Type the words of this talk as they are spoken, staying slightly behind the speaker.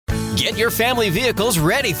Get your family vehicles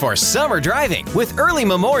ready for summer driving with early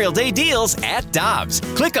Memorial Day deals at Dobbs.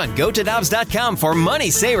 Click on GoToDobbs.com for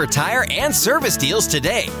money saver tire and service deals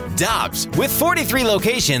today. Dobbs, with 43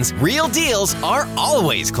 locations, real deals are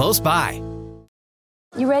always close by.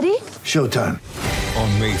 You ready? Showtime.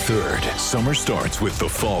 On May 3rd, summer starts with The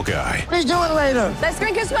Fall Guy. Let's do it later. Let's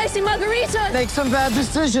drink a spicy margarita. Make some bad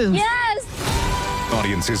decisions. Yes!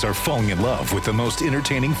 Audiences are falling in love with the most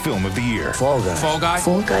entertaining film of the year. Fall Guy. Fall Guy?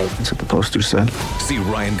 Fall guy. That's what the poster said. See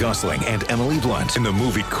Ryan Gosling and Emily Blunt in the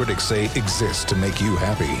movie critics say exists to make you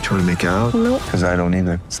happy. Trying to make it out? Nope. Because I don't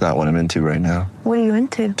either. It's not what I'm into right now. What are you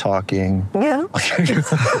into? Talking. Yeah.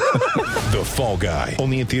 The Fall Guy.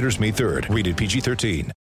 Only in theaters May 3rd. Rated PG-13.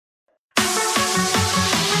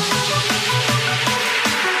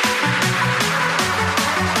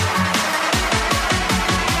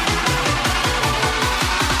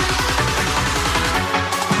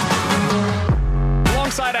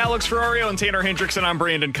 Alex Ferrario and Tanner Hendrickson. I'm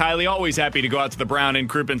Brandon Kiley. Always happy to go out to the Brown and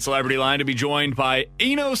Crouppen Celebrity Line to be joined by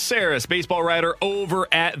Eno Sarris, baseball writer over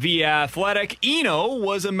at The Athletic. Eno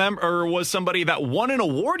was somebody that won an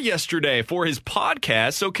award yesterday for his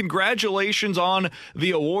podcast, so congratulations on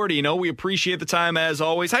the award, Eno. We appreciate the time as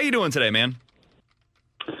always. How you doing today, man?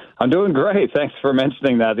 I'm doing great. Thanks for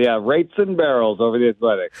mentioning that. Yeah, Rates and Barrels over The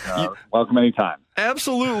Athletic. Welcome anytime.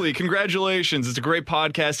 Absolutely. Congratulations. It's a great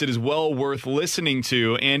podcast. It is well worth listening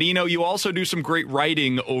to. And, you also do some great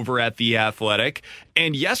writing over at The Athletic.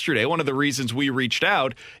 And yesterday, one of the reasons we reached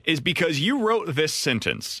out is because you wrote this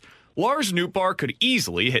sentence. Lars Nootbaar could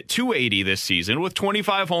easily hit 280 this season with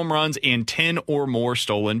 25 home runs and 10 or more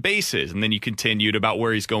stolen bases. And then you continued about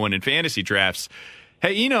where he's going in fantasy drafts.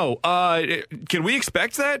 Hey, can we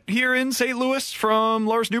expect that here in St. Louis from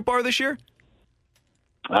Lars Nootbaar this year?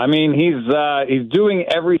 I mean, he's doing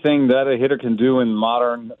everything that a hitter can do in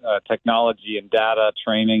modern technology and data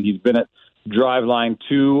training. He's been at Driveline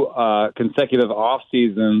 2 consecutive off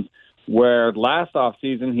seasons, where last off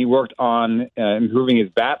season he worked on improving his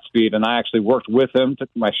bat speed, and I actually worked with him, took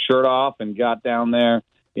my shirt off, and got down there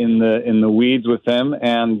in the weeds with him,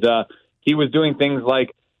 and he was doing things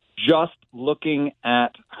like just looking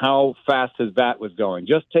at how fast his bat was going,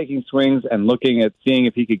 just taking swings and looking at seeing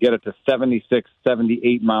if he could get it to 76,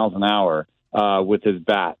 78 miles an hour with his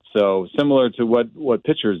bat. So similar to what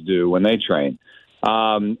pitchers do when they train.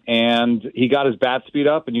 And he got his bat speed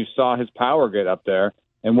up, and you saw his power get up there.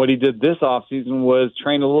 And what he did this offseason was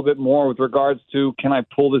train a little bit more with regards to, can I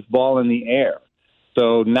pull this ball in the air?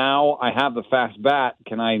 So now I have the fast bat.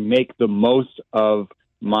 Can I make the most of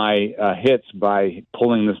my hits by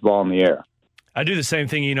pulling this ball in the air? I do the same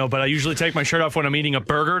thing, but I usually take my shirt off when I'm eating a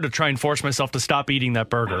burger to try and force myself to stop eating that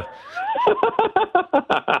burger.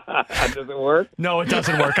 Does it work? No, it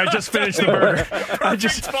doesn't work. I just finished the burger. I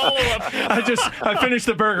finished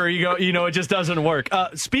the burger. It just doesn't work.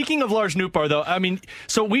 Speaking of Lars Nootbaar, though,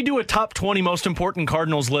 so we do a top 20 most important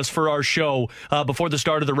Cardinals list for our show before the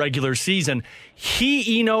start of the regular season.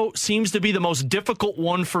 He, seems to be the most difficult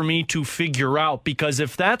one for me to figure out, because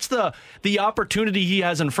if that's the opportunity he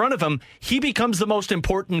has in front of him, he becomes the most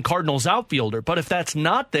important Cardinals outfielder. But if that's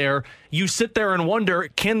not there, you sit there and wonder,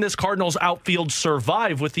 can this Cardinals outfield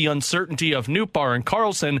survive with the uncertainty of Nootbaar and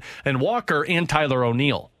Carlson and Walker and Tyler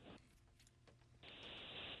O'Neill?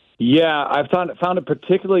 Yeah, I've found it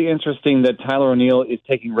particularly interesting that Tyler O'Neill is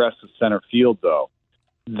taking rests at center field, though.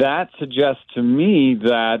 That suggests to me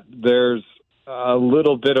that there's a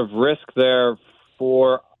little bit of risk there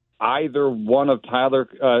for either one of Tyler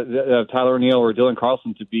O'Neill or Dylan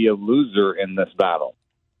Carlson to be a loser in this battle.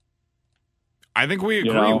 I think we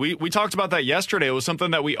agree. We talked about that yesterday. It was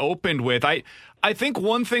something that we opened with. I think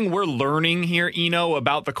one thing we're learning here,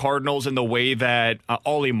 about the Cardinals and the way that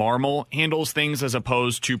Ollie Marmol handles things as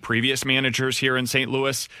opposed to previous managers here in St.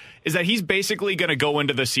 Louis is that he's basically going to go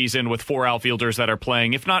into the season with 4 outfielders that are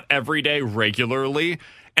playing, if not every day, regularly.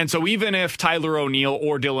 And so even if Tyler O'Neill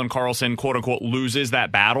or Dylan Carlson, quote unquote, loses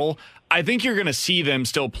that battle, I think you're going to see them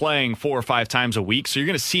still playing 4 or 5 times a week. So you're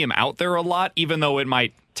going to see him out there a lot, even though it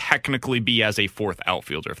might technically be as a 4th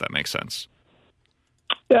outfielder, if that makes sense.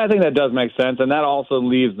 Yeah, I think that does make sense. And that also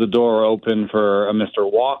leaves the door open for Mr.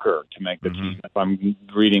 Walker to make the team, if I'm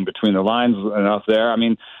reading between the lines enough there.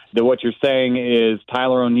 What you're saying is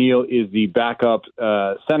Tyler O'Neill is the backup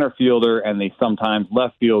center fielder and the sometimes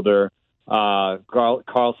left fielder.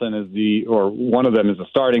 Carlson is one of them is the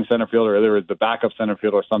starting center fielder, other is the backup center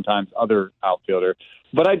fielder, or sometimes other outfielder.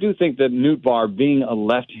 But I do think that Nootbaar, being a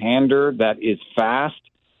left-hander that is fast,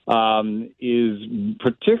 is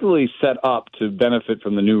particularly set up to benefit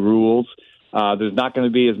from the new rules. There's not going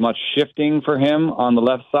to be as much shifting for him on the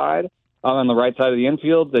left side, on the right side of the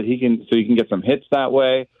infield, so he can get some hits that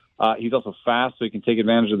way. He's also fast, so he can take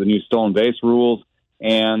advantage of the new stolen base rules.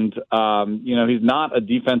 And, he's not a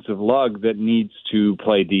defensive lug that needs to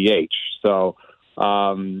play DH. So,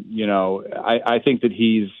 I think that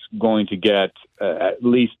he's going to get at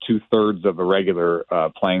least 2/3 of a regular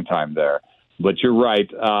playing time there. But you're right.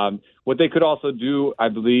 What they could also do, I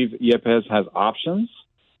believe, Yepez has options.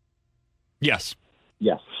 Yes.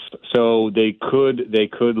 Yes. So they could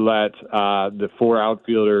let the 4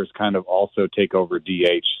 outfielders kind of also take over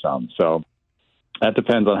DH some. So that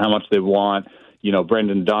depends on how much they want,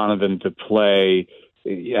 Brendan Donovan to play.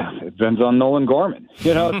 Yeah, it depends on Nolan Gorman.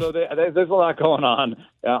 So there's a lot going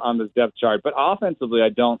on this depth chart. But offensively, I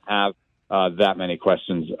don't have that many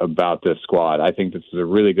questions about this squad. I think this is a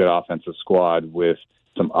really good offensive squad with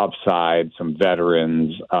some upside, some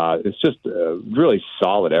veterans. It's just really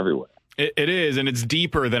solid everywhere. It is, and it's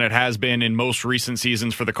deeper than it has been in most recent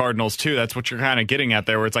seasons for the Cardinals, too. That's what you're kind of getting at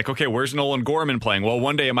there, where it's like, okay, where's Nolan Gorman playing? Well,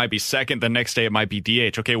 one day it might be second, the next day it might be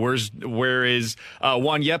DH. Okay, where is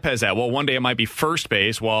Juan Yepez at? Well, one day it might be first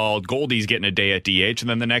base while Goldie's getting a day at DH, and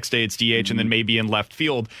then the next day it's DH, and then maybe in left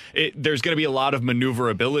field. There's going to be a lot of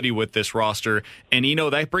maneuverability with this roster, and,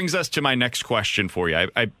 that brings us to my next question for you.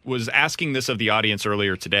 I was asking this of the audience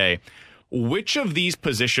earlier today. Which of these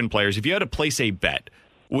position players, if you had to place a bet,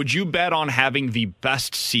 would you bet on having the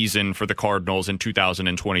best season for the Cardinals in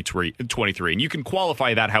 2023? And you can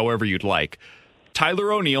qualify that however you'd like.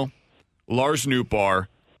 Tyler O'Neill, Lars Nootbaar,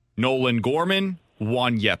 Nolan Gorman,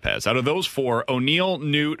 Juan Yepez. Out of those 4, O'Neill,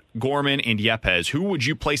 Newt, Gorman, and Yepez, who would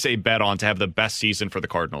you place a bet on to have the best season for the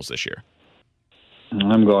Cardinals this year?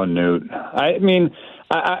 I'm going Newt.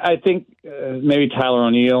 I think maybe Tyler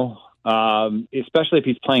O'Neill, especially if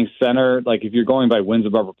he's playing center. Like if you're going by wins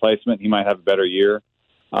above replacement, he might have a better year.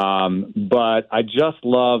 But I just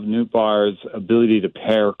love Nootbaar's ability to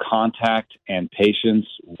pair contact and patience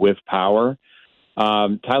with power.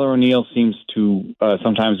 Tyler O'Neill seems to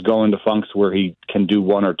sometimes go into funks where he can do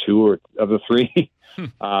 1 or 2 of the 3.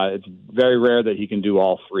 It's very rare that he can do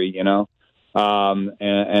all 3, and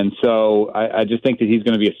so I just think that he's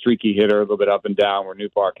going to be a streaky hitter, a little bit up and down, where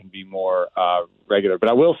Nootbaar can be more regular. But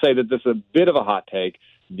I will say that this is a bit of a hot take.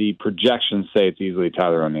 The projections say it's easily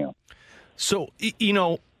Tyler O'Neill. So,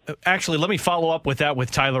 actually, let me follow up with that with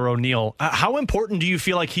Tyler O'Neill. How important do you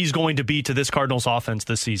feel like he's going to be to this Cardinals offense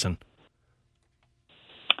this season?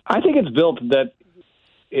 I think it's built that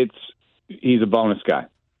he's a bonus guy.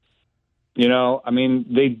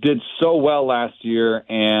 They did so well last year,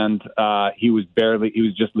 and he was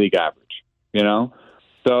just league average,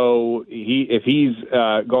 So if he's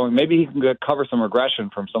going, maybe he can cover some regression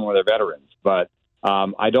from some of their veterans, but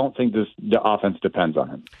I don't think the offense depends on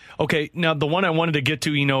him. Okay, now the one I wanted to get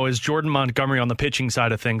to, is Jordan Montgomery on the pitching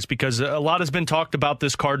side of things, because a lot has been talked about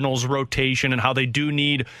this Cardinals rotation and how they do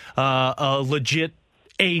need a legit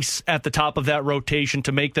ace at the top of that rotation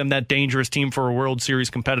to make them that dangerous team for a World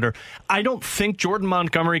Series competitor. I don't think Jordan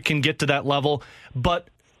Montgomery can get to that level, but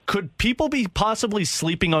could people be possibly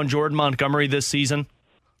sleeping on Jordan Montgomery this season?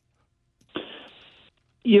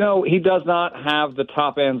 He does not have the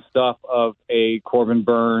top-end stuff of a Corbin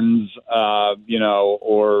Burns,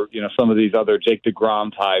 or some of these other Jake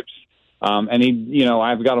DeGrom types. And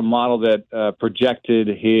I've got a model that projected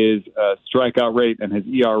his strikeout rate and his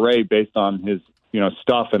ERA based on his,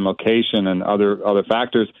 stuff and location and other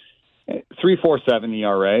factors.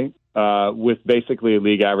 3.47 ERA with basically a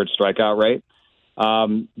league average strikeout rate.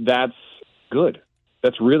 That's good.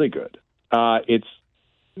 That's really good. It's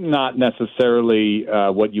not necessarily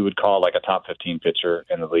what you would call like a top 15 pitcher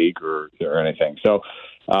in the league or anything. So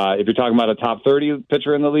if you're talking about a top 30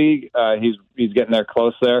 pitcher in the league, he's getting there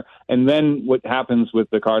close there. And then what happens with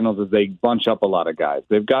the Cardinals is they bunch up a lot of guys.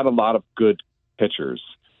 They've got a lot of good pitchers.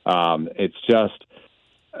 It's just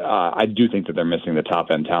I do think that they're missing the top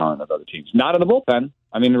end talent of other teams. Not in the bullpen.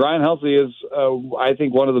 I mean, Ryan Helsley is, I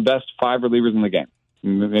think, one of the best 5 relievers in the game,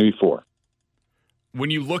 maybe 4. When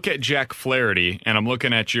you look at Jack Flaherty, and I'm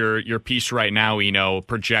looking at your piece right now,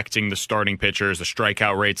 projecting the starting pitchers, the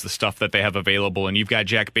strikeout rates, the stuff that they have available, and you've got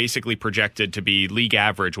Jack basically projected to be league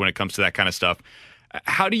average when it comes to that kind of stuff.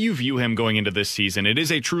 How do you view him going into this season? It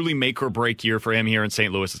is a truly make-or-break year for him here in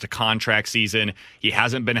St. Louis. It's a contract season. He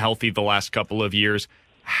hasn't been healthy the last couple of years.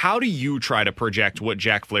 How do you try to project what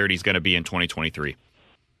Jack Flaherty's going to be in 2023?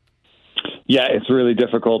 Yeah, it's really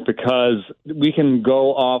difficult because we can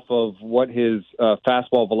go off of what his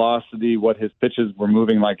fastball velocity, what his pitches were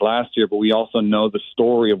moving like last year, but we also know the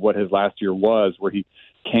story of what his last year was, where he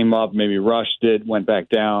came up, maybe rushed it, went back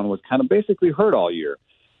down, was kind of basically hurt all year.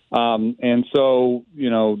 And so,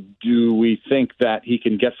 do we think that he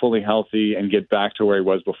can get fully healthy and get back to where he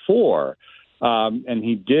was before? And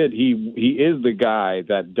he is the guy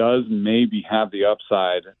that does maybe have the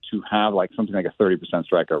upside to have like something like a 30%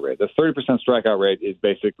 strikeout rate. The 30% strikeout rate is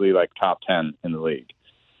basically like top 10 in the league.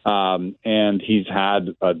 And he's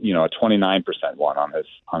had a 29% one on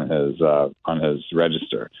his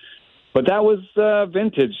register. But that was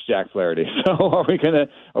vintage Jack Flaherty. So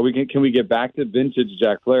can we get back to vintage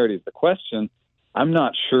Jack Flaherty is the question. I'm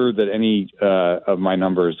not sure that any of my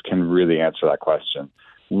numbers can really answer that question.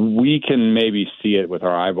 We can maybe see it with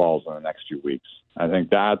our eyeballs in the next few weeks. I think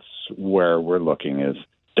that's where we're looking is,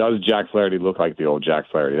 does Jack Flaherty look like the old Jack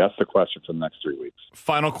Flaherty? That's the question for the next 3 weeks.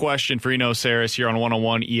 Final question for Eno Sarris here on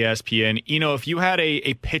 101 ESPN. Eno, if you had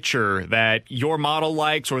a pitcher that your model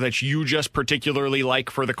likes or that you just particularly like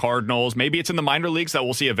for the Cardinals, maybe it's in the minor leagues that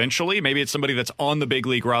we'll see eventually, maybe it's somebody that's on the big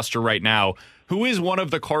league roster right now, who is one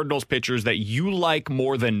of the Cardinals pitchers that you like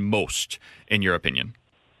more than most, in your opinion?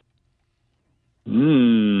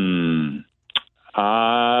 Steven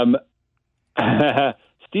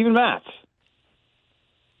Matz.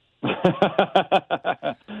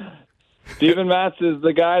 Steven Matz is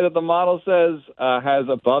the guy that the model says has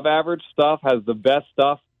above average stuff, has the best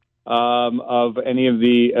stuff of any of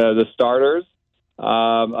the starters,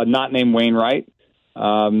 not named Wainwright.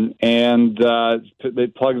 And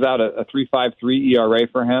it plugs out a 3.53 ERA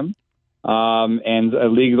for him, and a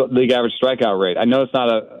league average strikeout rate. I know it's not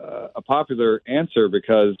a popular answer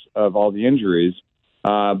because of all the injuries,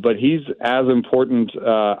 but he's as important,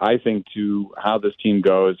 I think, to how this team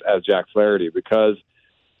goes as Jack Flaherty because,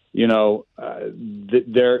 they're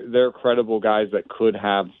credible guys that could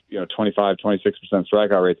have, 25, 26%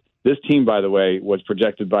 strikeout rates. This team, by the way, was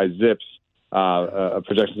projected by Zips, a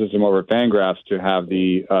projection system over at Fangraphs, to have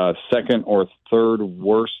the second or third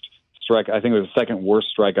worst I think it was the second worst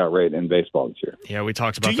strikeout rate in baseball this year. Yeah, we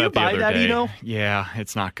talked about that the other day. Eno? Yeah,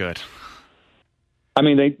 it's not good. I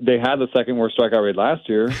mean, they had the second worst strikeout rate last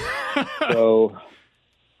year. So,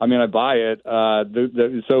 I mean, I buy it.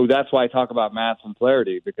 So that's why I talk about Matz and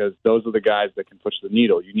Flaherty, because those are the guys that can push the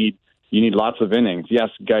needle. You need lots of innings. Yes,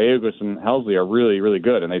 Gallegos and Helsley are really, really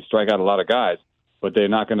good, and they strike out a lot of guys, but they're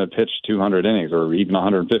not going to pitch 200 innings or even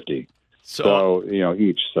 150. So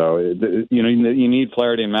each. So, you need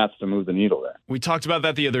Flaherty and Matz to move the needle there. We talked about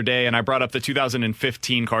that the other day, and I brought up the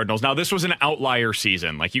 2015 Cardinals. Now, this was an outlier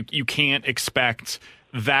season. Like, you can't expect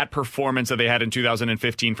that performance that they had in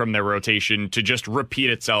 2015 from their rotation to just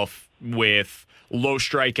repeat itself with low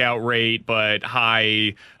strikeout rate but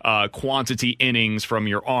high quantity innings from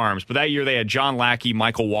your arms. But that year they had John Lackey,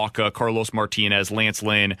 Michael Wacha, Carlos Martinez, Lance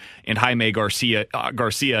Lynn, and Jaime Garcia,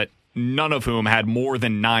 none of whom had more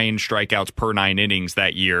than 9 strikeouts per 9 innings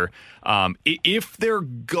that year. If they're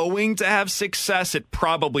going to have success, it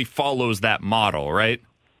probably follows that model, right?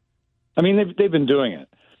 I mean, they've been doing it.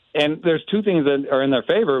 And there's two things that are in their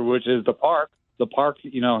favor, which is the park. The park,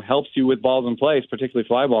 helps you with balls in place, particularly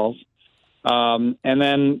fly balls. And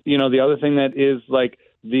then, the other thing that is like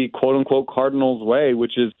the quote-unquote Cardinals way,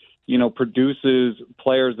 which is, produces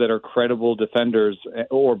players that are credible defenders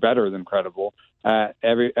or better than credible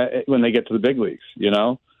when they get to the big leagues.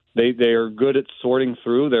 They are good at sorting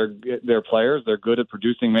through their players. They're good at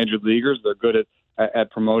producing major leaguers. They're good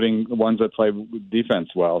at promoting the ones that play defense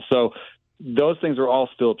well. So those things are all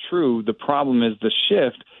still true. The problem is the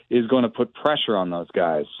shift is going to put pressure on those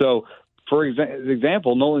guys. So, for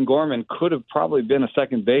example, Nolan Gorman could have probably been a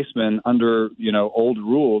second baseman under, old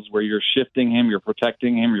rules where you're shifting him, you're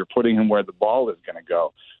protecting him, you're putting him where the ball is going to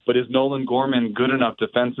go. But is Nolan Gorman good enough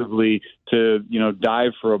defensively to,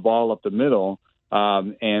 dive for a ball up the middle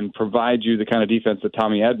and provide you the kind of defense that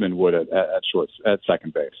Tommy Edman would at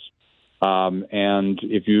second base? And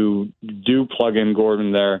if you do plug in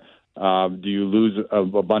Gordon there, do you lose a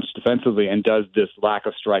bunch defensively, and does this lack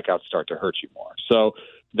of strikeouts start to hurt you more? So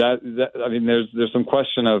there's some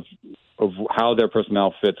question of how their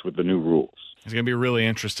personnel fits with the new rules. It's going to be really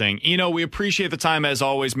interesting. We appreciate the time as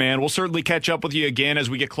always, man. We'll certainly catch up with you again as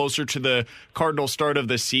we get closer to the Cardinals start of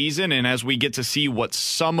the season and as we get to see what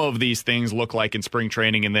some of these things look like in spring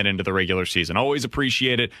training and then into the regular season. Always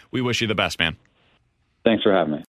appreciate it. We wish you the best, man. Thanks for having me.